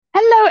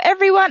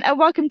everyone, and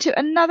welcome to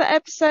another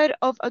episode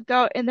of A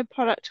Girl in the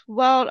Product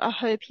World. I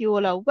hope you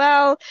all are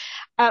well.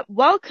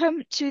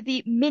 Welcome to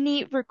the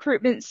mini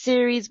recruitment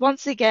series.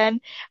 Once again,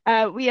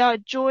 we are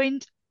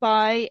joined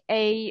by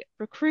a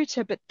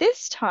recruiter, but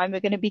this time we're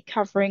going to be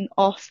covering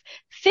off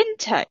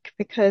fintech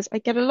because I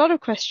get a lot of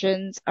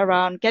questions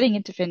around getting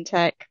into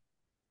fintech.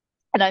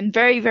 And I'm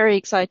very, very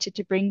excited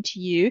to bring to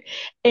you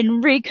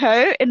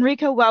Enrico.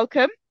 Enrico,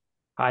 welcome.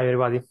 Hi,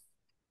 everybody.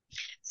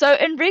 So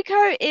Enrico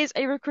is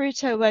a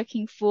recruiter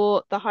working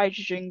for the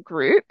Hydrogen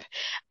Group.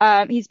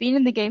 He's been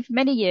in the game for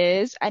many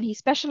years and he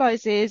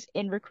specializes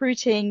in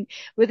recruiting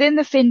within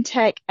the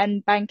fintech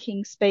and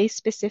banking space,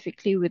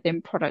 specifically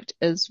within product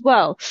as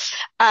well.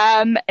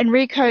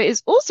 Enrico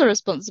is also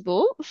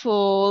responsible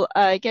for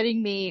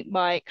getting me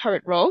my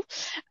current role.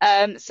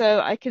 So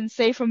I can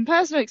say from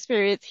personal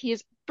experience, he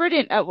is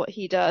brilliant at what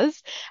he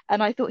does,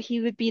 and I thought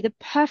he would be the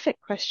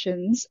perfect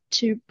questions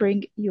to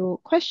bring your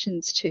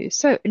questions to.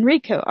 So,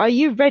 Enrico, are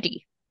you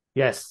ready?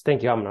 Yes,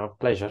 thank you, Amna.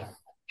 Pleasure.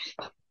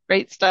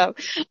 Great stuff.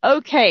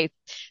 Okay,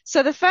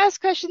 so the first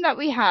question that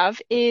we have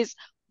is,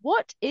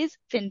 what is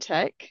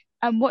fintech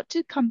and what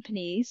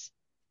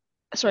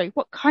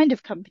kind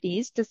of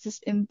companies does this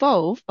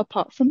involve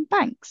apart from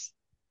banks?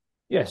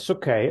 Yes,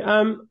 okay.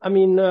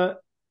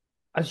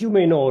 As you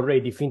may know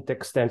already,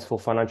 fintech stands for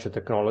financial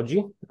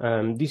technology.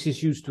 This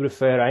is used to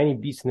refer to any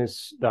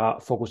business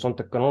that focus on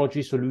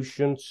technology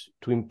solutions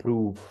to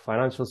improve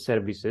financial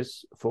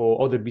services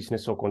for other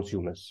business or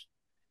consumers.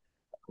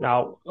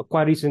 Now,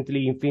 quite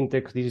recently in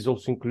fintech, this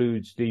also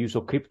includes the use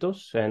of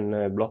cryptos and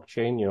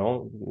blockchain,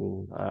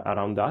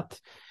 around that.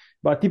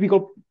 But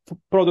typical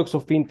products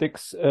of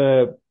fintechs,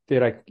 they're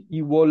like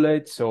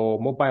e-wallets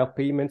or mobile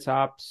payments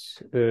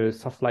apps,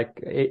 stuff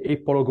like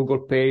Apple or Google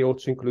Pay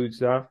also includes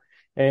that.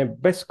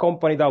 And best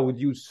company that I would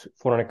use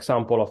for an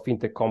example of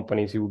fintech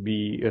companies, it would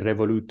be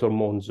Revolut or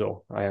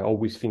Monzo. I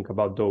always think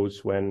about those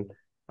when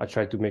I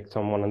try to make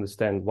someone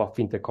understand what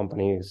fintech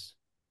company is.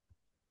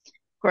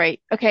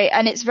 Great. Okay.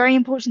 And it's very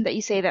important that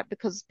you say that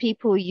because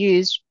people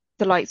use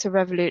the likes of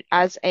Revolut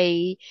as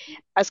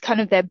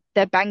kind of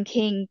their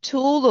banking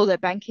tool or their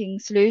banking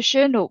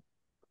solution or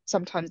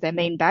sometimes their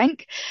main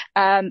bank.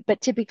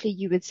 But typically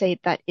you would say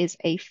that is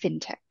a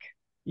fintech.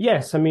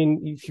 Yes, I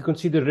mean, if you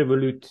consider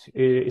Revolut,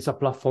 it's a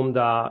platform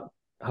that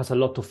has a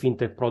lot of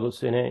fintech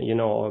products in it.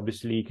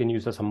 Obviously you can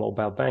use as a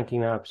mobile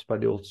banking apps,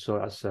 but it also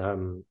has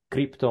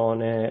crypto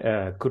on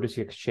it, currency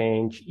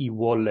exchange,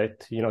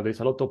 e-wallet. There's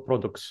a lot of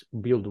products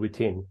built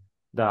within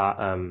that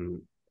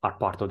are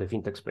part of the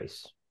fintech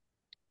space.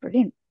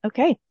 Brilliant.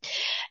 Okay.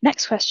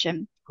 Next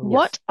question. Yes.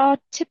 What are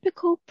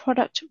typical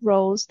product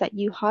roles that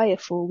you hire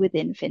for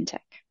within fintech?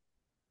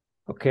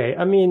 Okay,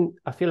 I mean,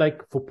 I feel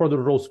like for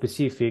product role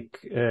specific,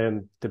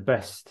 the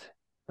best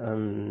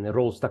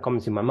roles that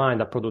comes in my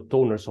mind are product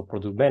owners or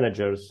product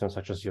managers,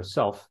 such as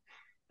yourself.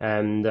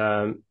 And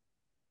there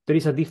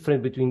is a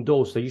difference between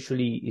those that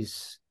usually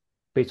is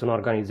based on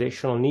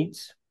organizational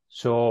needs.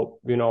 So,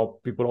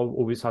 people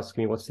always ask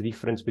me what's the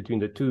difference between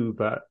the two,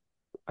 but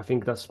I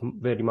think that's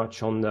very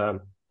much on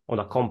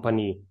the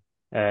company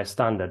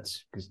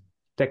standards, because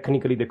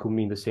technically they could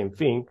mean the same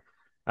thing.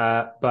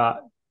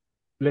 But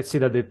let's say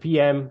that the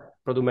PM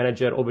product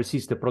manager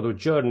oversees the product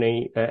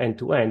journey end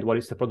to end, while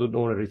the product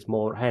owner is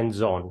more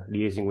hands-on,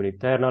 liaising with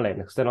internal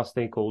and external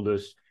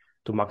stakeholders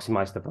to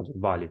maximize the product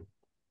value.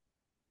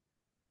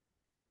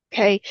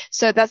 Okay,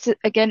 so that's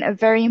again a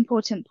very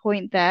important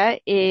point there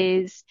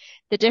is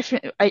the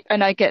different,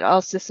 and I get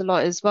asked this a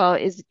lot as well,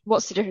 is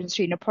what's the difference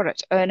between a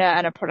product owner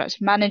and a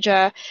product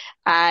manager?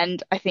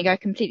 And I think I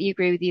completely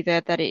agree with you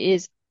there that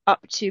it's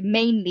up to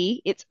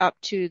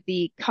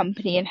the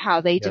company and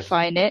how they Yes.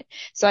 define it.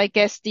 So I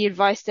guess the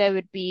advice there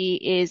would be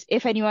is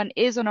if anyone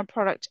is on a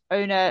product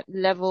owner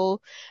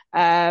level,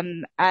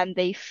 and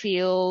they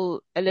feel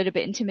a little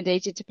bit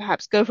intimidated to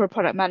perhaps go for a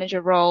product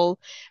manager role,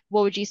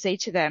 what would you say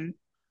to them?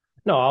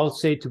 No, I'll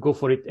say to go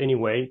for it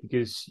anyway,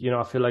 because,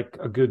 I feel like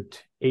a good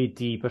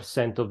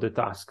 80% of the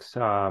tasks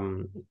are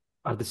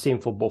the same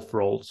for both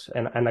roles.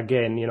 And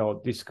again,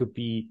 this could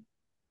be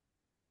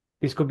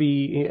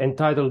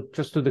entitled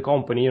just to the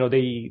company.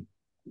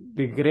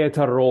 They create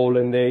a role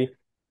and they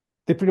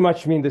pretty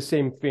much mean the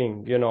same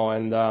thing,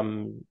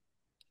 and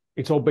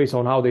it's all based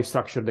on how they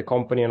structure the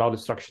company and how they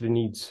structure the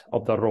needs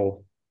of the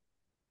role.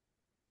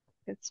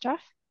 Good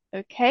stuff.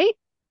 Okay.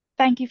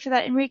 Thank you for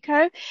that,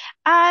 Enrico.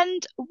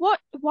 And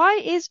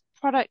why is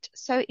product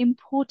so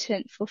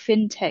important for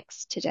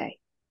fintechs today?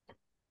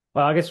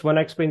 Well, I guess when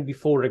I explained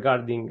before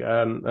regarding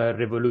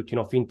Revolut,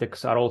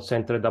 fintechs are all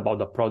centered about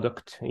the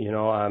product,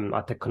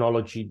 a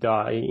technology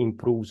that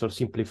improves or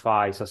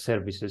simplifies our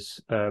services.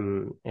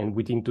 And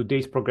within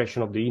today's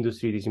progression of the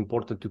industry, it is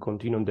important to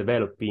continue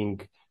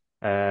developing,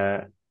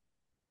 in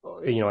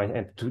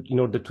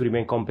order to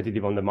remain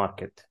competitive on the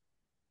market.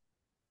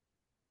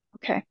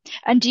 Okay.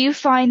 And do you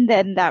find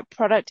then that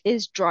product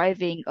is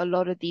driving a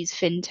lot of these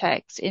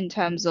fintechs in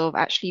terms of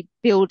actually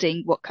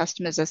building what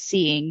customers are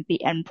seeing,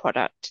 the end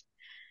product?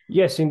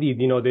 Yes, indeed.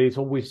 There is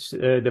always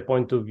the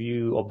point of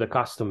view of the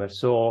customer.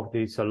 So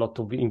there's a lot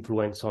of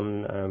influence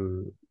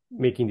on,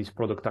 making this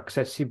product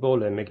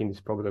accessible and making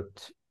this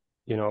product,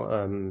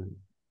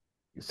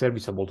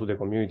 serviceable to the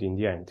community in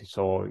the end.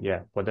 So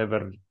yeah,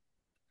 whatever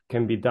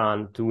can be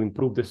done to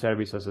improve the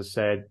service, as I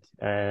said,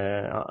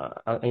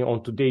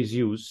 on today's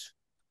use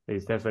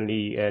is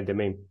definitely the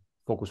main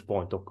focus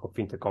point of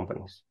fintech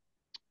companies.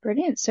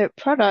 Brilliant. So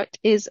product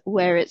is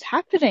where it's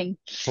happening.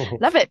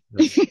 Love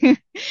Yes. it.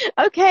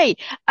 Okay.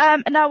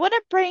 Now I want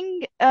to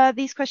bring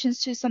these questions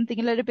to something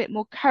a little bit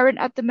more current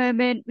at the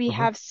moment. We Mhm.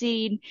 have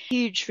seen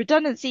huge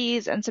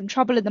redundancies and some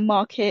trouble in the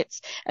markets.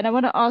 And I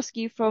want to ask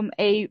you from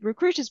a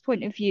recruiter's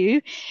point of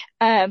view,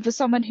 for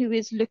someone who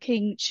is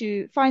looking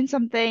to find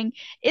something,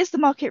 is the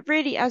market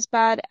really as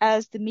bad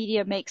as the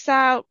media makes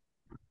out?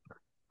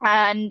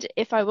 And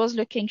if I was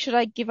looking, should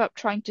I give up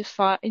trying to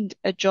find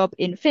a job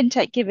in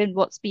fintech, given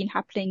what's been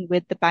happening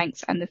with the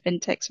banks and the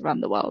fintechs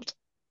around the world?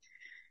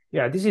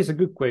 Yeah, this is a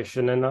good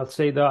question, and I'll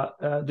say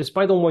that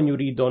despite on what you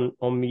read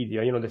on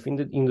media, the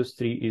fintech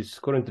industry is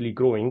currently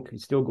growing,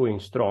 it's still going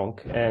strong,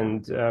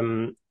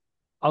 and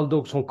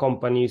although some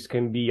companies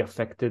can be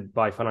affected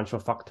by financial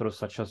factors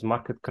such as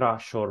market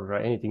crash or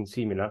anything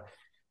similar,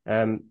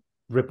 um,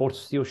 reports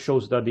still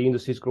shows that the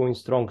industry is growing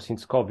strong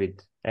since COVID.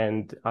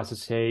 And as I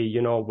say,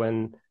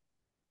 when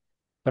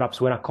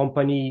a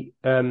company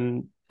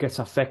gets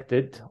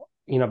affected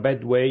in a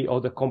bad way,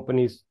 other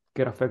companies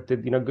get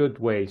affected in a good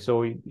way.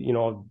 So,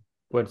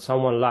 when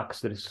someone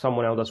lacks, there is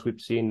someone else that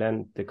sweeps in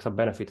and takes a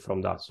benefit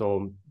from that.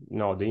 So,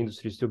 the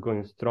industry is still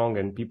going strong,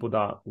 and people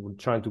that were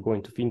trying to go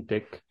into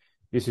fintech,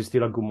 this is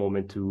still a good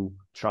moment to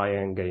try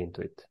and get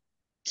into it.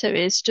 So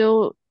it's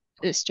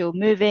still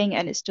moving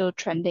and it's still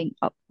trending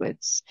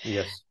upwards.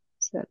 Yes.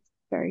 So that's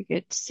very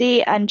good to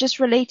see. And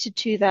just related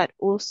to that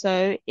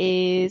also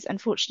is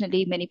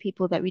unfortunately many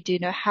people that we do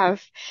know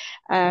have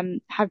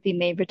been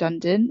made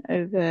redundant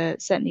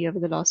certainly over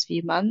the last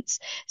few months.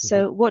 Mhm.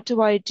 So what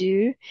do I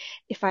do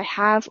if I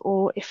have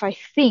or if I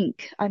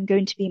think I'm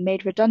going to be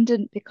made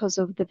redundant because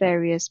of the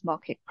various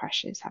market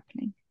crashes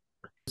happening?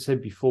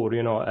 Said before,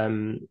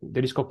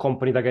 the risk of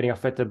company that are getting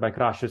affected by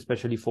crash,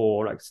 especially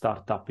for like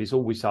startup, is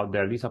always out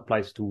there. This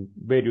applies to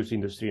various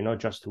industry, not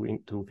just to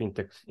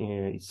fintech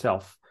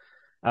itself.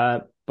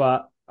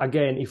 But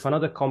again, if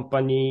another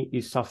company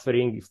is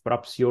suffering, if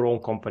perhaps your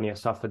own company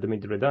has suffered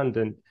made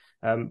redundant,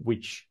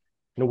 which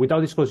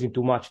without disclosing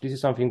too much, this is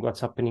something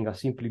that's happening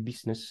as simply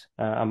business,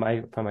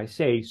 if I might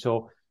say.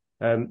 So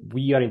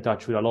we are in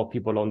touch with a lot of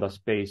people on that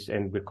space,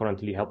 and we're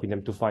currently helping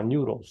them to find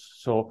new roles.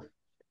 So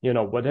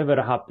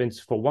whatever happens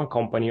for one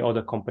company,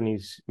 other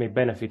companies may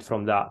benefit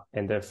from that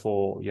and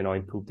therefore,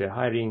 improve their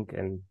hiring,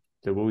 and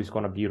there always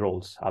going to be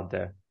roles out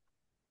there.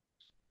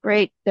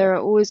 Great. There are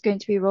always going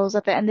to be roles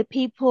out there. And the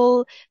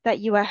people that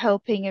you are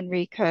helping,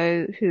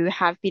 Enrico, who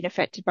have been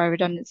affected by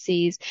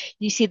redundancies,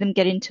 you see them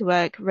get into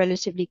work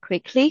relatively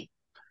quickly.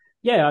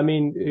 Yeah, I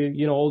mean,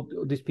 all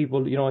these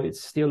people,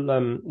 it's still,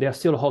 they are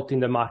still hot in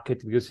the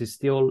market because it's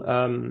still,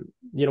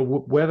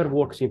 whoever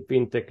works in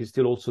fintech is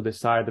still also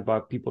desired by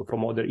people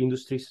from other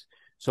industries.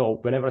 So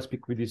whenever I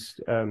speak with this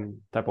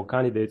type of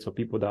candidates or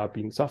people that have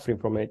been suffering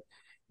from it,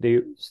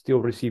 they still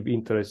receive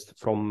interest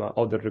from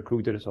other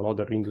recruiters or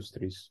other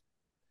industries.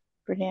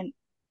 Brilliant.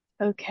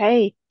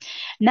 Okay.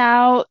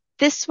 Now,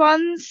 this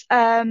one's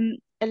a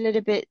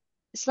little bit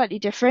slightly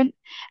different.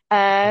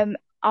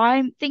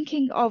 I'm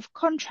thinking of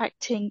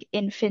contracting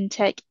in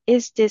fintech.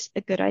 Is this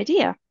a good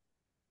idea?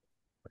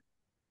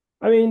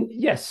 I mean,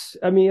 yes.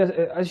 I mean,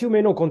 as you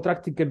may know,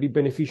 contracting can be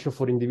beneficial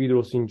for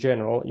individuals in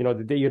general.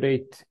 The day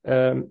rate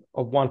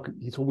of one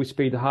is always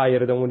paid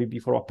higher than when it be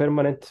for a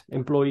permanent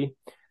employee.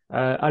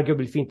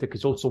 Arguably, fintech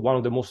is also one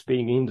of the most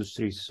paying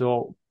industries,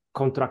 so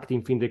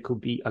contracting fintech could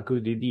be a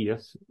good idea.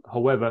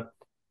 However,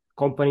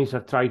 companies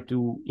are trying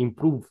to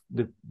improve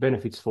the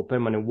benefits for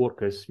permanent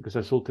workers because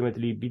as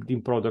ultimately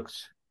building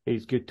products,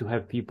 it's good to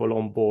have people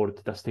on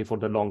board that stay for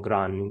the long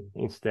run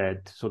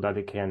instead, so that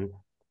they can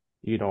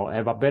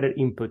have a better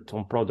input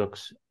on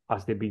products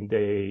as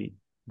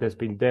that's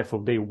been there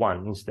for day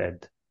one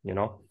instead,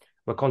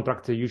 But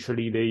contractors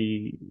usually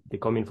they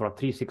come in for a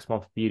 3-6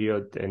 month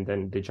period and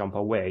then they jump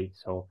away.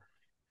 So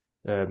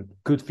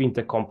good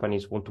fintech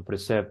companies want to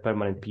preserve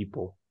permanent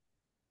people.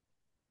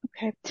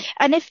 Okay.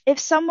 And if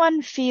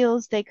someone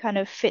feels they kind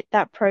of fit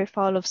that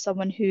profile of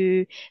someone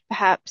who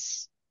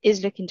perhaps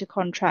is looking to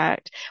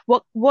contract,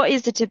 what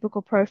is the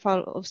typical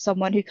profile of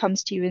someone who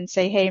comes to you and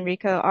say, "Hey,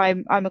 Enrico,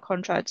 I'm a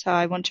contractor.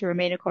 I want to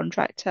remain a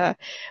contractor."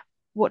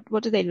 What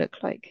do they look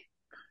like?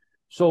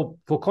 So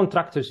for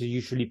contractors, it's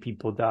usually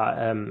people that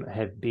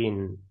have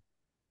been,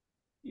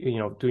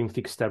 doing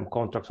fixed term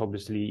contracts,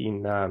 obviously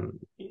in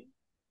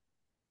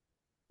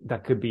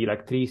that could be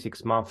like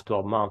 3-6 months,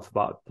 12 months,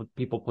 but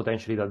people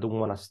potentially that don't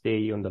want to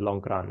stay on the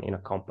long run in a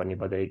company,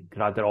 but they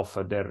rather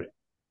offer their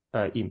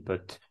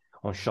input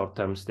on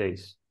short-term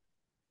stays.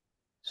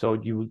 So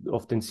you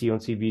often see on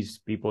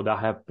CVs people that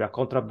have a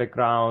contract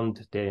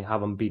background, they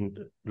haven't been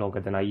longer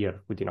than a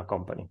year within a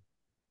company.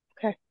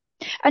 Okay.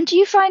 And do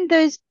you find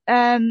those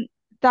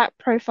that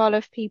profile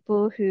of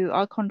people who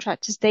are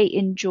contractors, they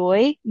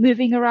enjoy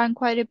moving around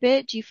quite a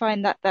bit? Do you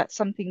find that that's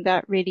something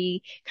that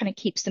really kind of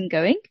keeps them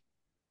going?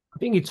 I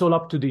think it's all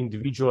up to the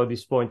individual at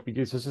this point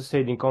because, as I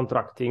said, in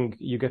contracting,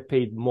 you get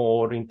paid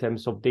more in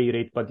terms of day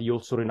rate, but you're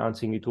also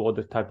renouncing it to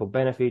other type of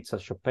benefits,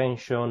 such as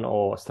pension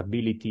or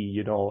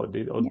stability. Or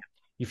Yeah.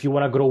 if you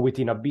want to grow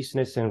within a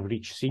business and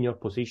reach senior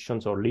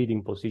positions or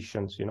leading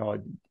positions,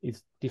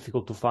 it's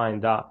difficult to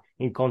find that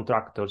in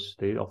contractors.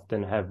 They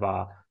often have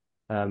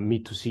a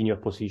mid to senior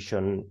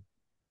position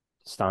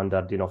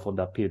standard, for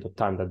that period of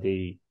time that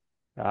they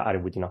are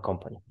within a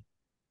company.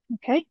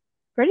 Okay,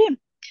 brilliant.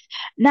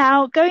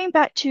 Now, going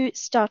back to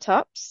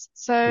startups.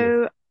 Yes.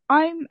 So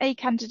I'm a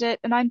candidate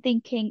and I'm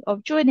thinking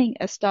of joining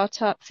a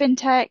startup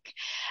fintech.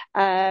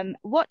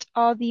 What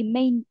are the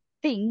main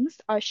things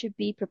I should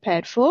be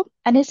prepared for?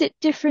 And is it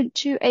different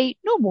to a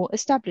normal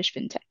established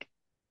fintech?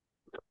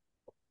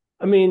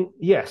 I mean,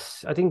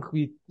 yes, I think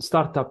we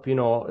startup,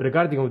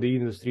 regarding of the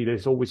industry,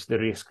 there's always the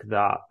risk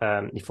that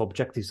if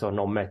objectives are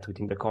not met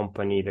within the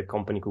company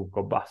could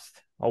go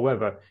bust.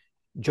 However,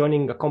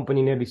 joining a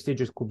company in early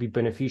stages could be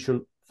beneficial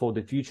for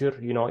the future.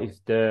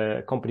 If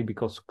the company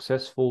becomes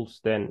successful,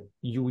 then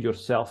you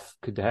yourself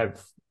could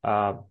have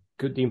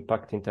good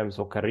impact in terms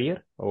of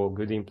career or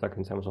good impact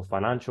in terms of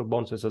financial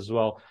bonuses as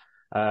well.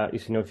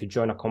 If you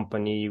join a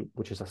company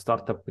which is a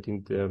startup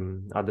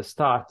within at the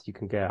start, you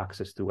can get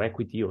access to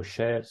equity or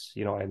shares,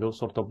 and those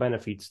sort of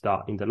benefits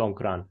that in the long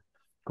run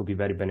could be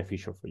very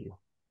beneficial for you.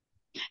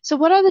 So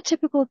what are the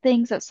typical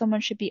things that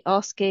someone should be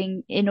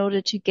asking in order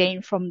to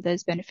gain from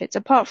those benefits?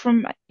 Apart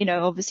from,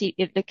 obviously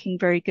it looking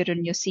very good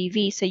on your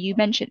CV. So you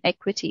mentioned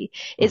equity.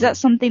 Is that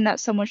Mhm. something that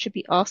someone should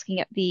be asking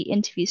at the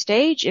interview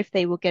stage if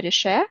they will get a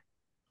share?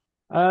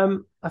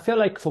 I feel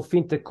like for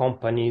fintech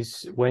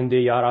companies, when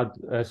they are,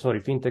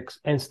 fintechs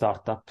and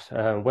startups,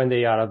 when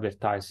they are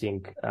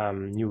advertising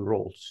new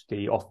roles,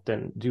 they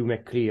often do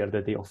make clear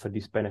that they offer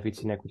these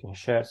benefits in equity and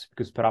shares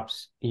because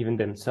perhaps even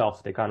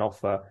themselves they can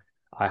offer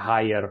a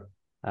higher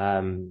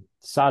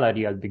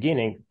salary at the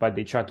beginning, but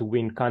they try to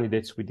win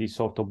candidates with these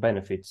sort of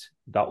benefits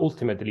that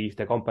ultimately, if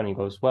the company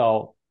goes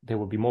well, they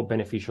will be more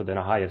beneficial than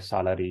a higher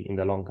salary in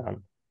the long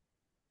run.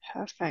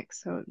 Perfect.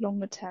 So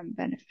longer term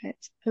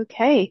benefits.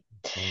 Okay.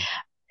 Mm.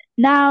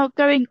 Now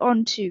going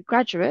on to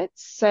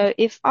graduates. So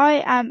if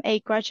I am a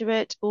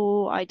graduate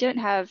or I don't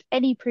have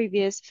any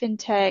previous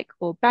fintech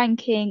or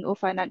banking or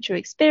financial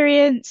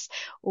experience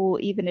or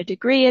even a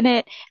degree in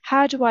it,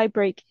 how do I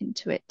break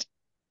into it?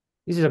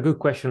 This is a good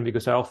question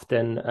because I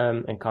often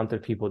encounter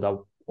people that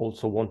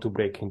also want to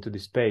break into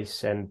this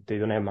space and they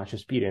don't have much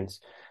experience.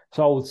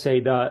 So I would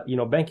say that,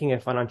 banking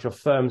and financial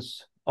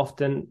firms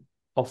often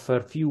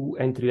offer few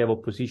entry-level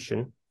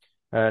position,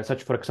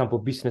 such, for example,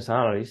 business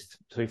analyst.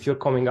 So if you're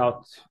coming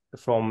out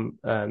from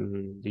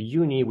the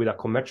uni with a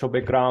commercial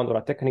background or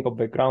a technical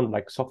background,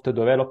 like software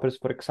developers,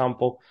 for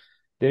example,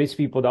 there is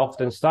people that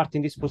often start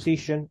in this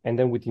position and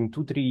then within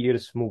 2, 3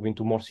 years move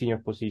into more senior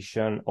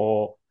position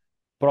or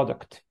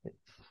product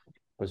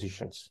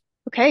positions.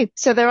 Okay,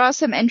 so there are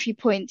some entry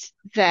points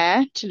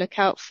there to look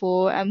out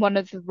for, and one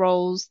of the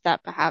roles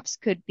that perhaps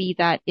could be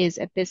that is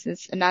a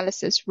business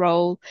analysis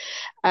role,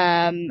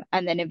 and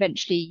then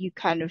eventually you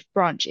kind of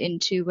branch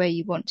into where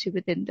you want to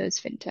within those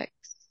fintechs.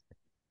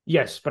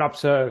 Yes,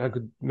 perhaps I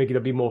could make it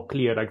a bit more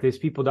clear. Like there's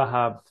people that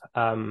have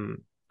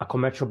a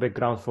commercial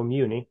background from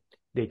uni.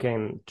 They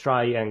can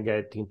try and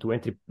get into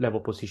entry level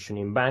position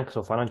in banks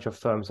or financial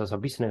firms as a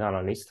business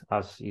analyst,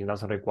 as it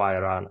doesn't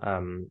require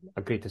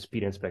a great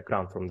experience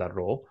background from that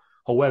role.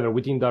 However,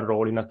 within that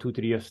role, in a 2,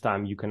 3 years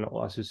time, you can,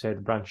 as you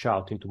said, branch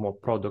out into more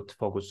product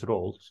focused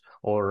roles,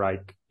 or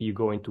like you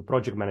go into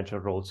project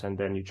manager roles and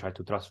then you try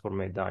to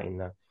transform it that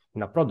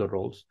in a product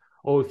roles.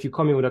 Or if you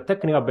come in with a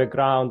technical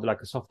background,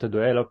 like a software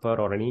developer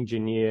or an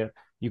engineer,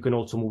 you can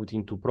also move it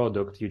into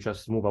product. You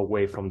just move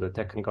away from the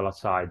technical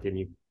side and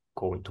you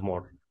go into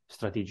more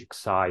strategic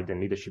side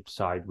and leadership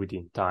side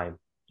within time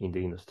in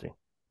the industry.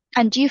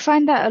 And do you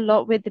find that a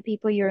lot with the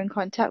people you're in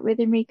contact with,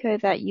 Enrico,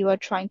 that you are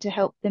trying to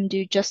help them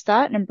do just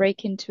that and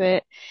break into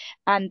it,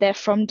 and they're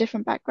from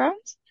different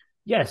backgrounds?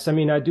 Yes, I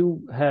mean, I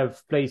do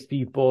have placed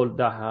people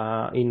that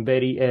are in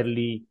very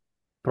early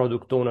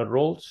product owner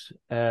roles,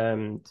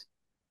 and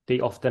they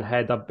often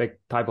had a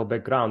type of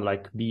background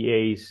like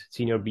BAs,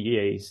 senior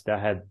BAs that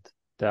had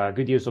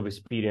good years of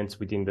experience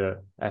within the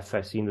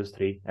FS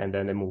industry, and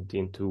then they moved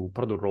into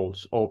product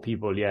roles, or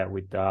people, yeah,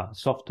 with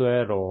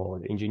software or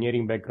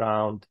engineering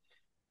background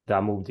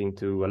that moved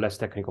into a less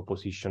technical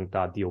position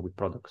that deal with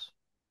products.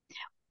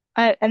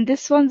 And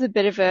this one's a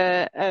bit of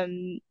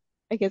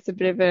I guess a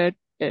bit of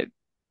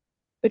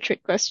a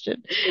trick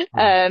question.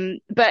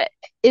 Mm. But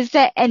is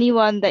there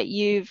anyone that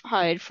you've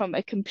hired from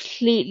a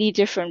completely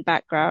different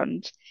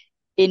background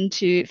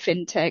into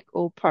fintech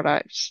or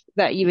product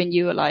that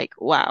you were like,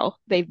 wow,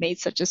 they've made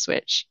such a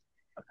switch?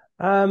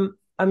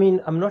 I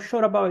mean, I'm not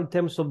sure about in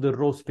terms of the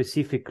role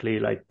specifically.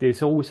 Like,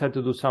 there's always had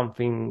to do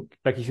something.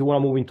 Like, if you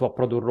want to move into a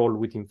product role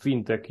within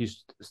fintech, you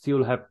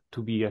still have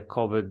to be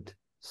covered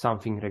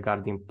something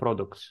regarding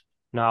products.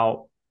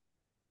 Now,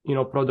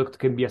 product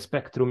can be a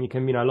spectrum. It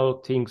can mean a lot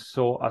of things.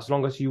 So as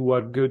long as you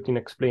are good in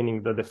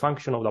explaining that the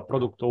function of the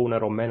product owner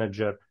or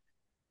manager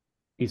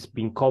is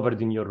being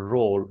covered in your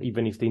role,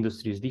 even if the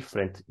industry is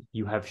different,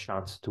 you have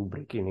chance to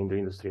break in the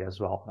industry as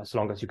well, as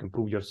long as you can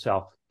prove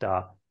yourself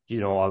that you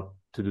know how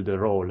to do the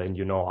role and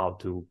you know how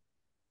to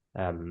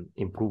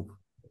improve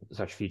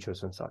such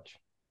features and such.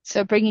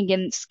 So bringing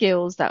in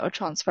skills that are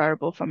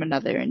transferable from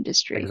another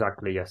industry.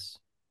 Exactly, yes.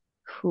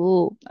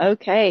 Cool.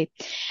 Okay.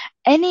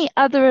 Any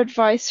other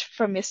advice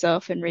from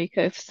yourself,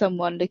 Enrico, for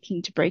someone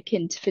looking to break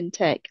into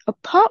fintech,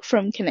 apart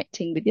from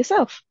connecting with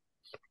yourself?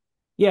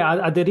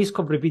 Yeah, at the risk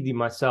of repeating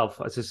myself,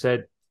 as I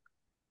said,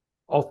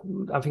 of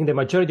I think the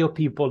majority of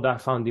people that are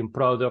founding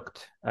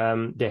product,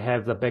 they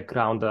have the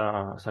background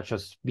such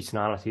as business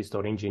analyst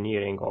or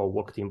engineering or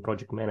worked in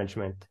project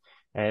management.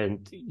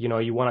 And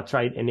you want to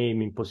try a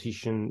name in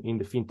position in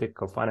the fintech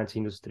or finance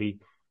industry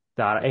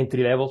that are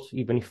entry levels,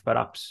 even if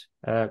perhaps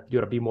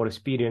you're a bit more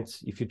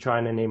experienced. If you try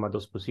and name at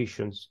those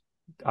positions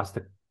as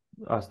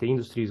the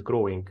industry is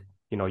growing,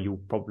 you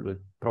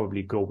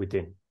probably grow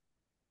within.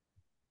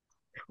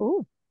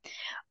 Cool.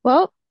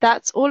 Well,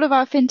 that's all of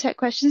our fintech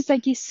questions.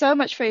 Thank you so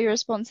much for your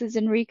responses,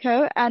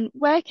 Enrico. And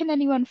where can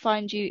anyone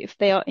find you if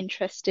they are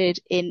interested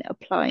in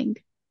applying?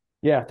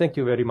 Yeah, thank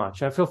you very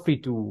much. And feel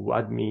free to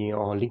add me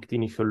on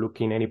LinkedIn if you're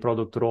looking any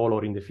product role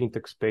or in the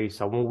fintech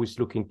space. I'm always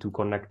looking to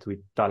connect with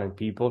talent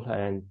people.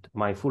 And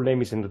my full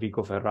name is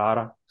Enrico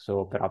Ferrara.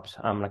 So perhaps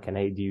I'm like an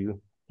aid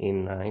you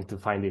into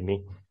finding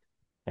me.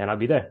 And I'll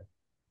be there.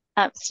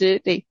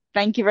 Absolutely.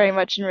 Thank you very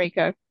much,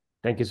 Enrico.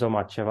 Thank you so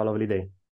much. Have a lovely day.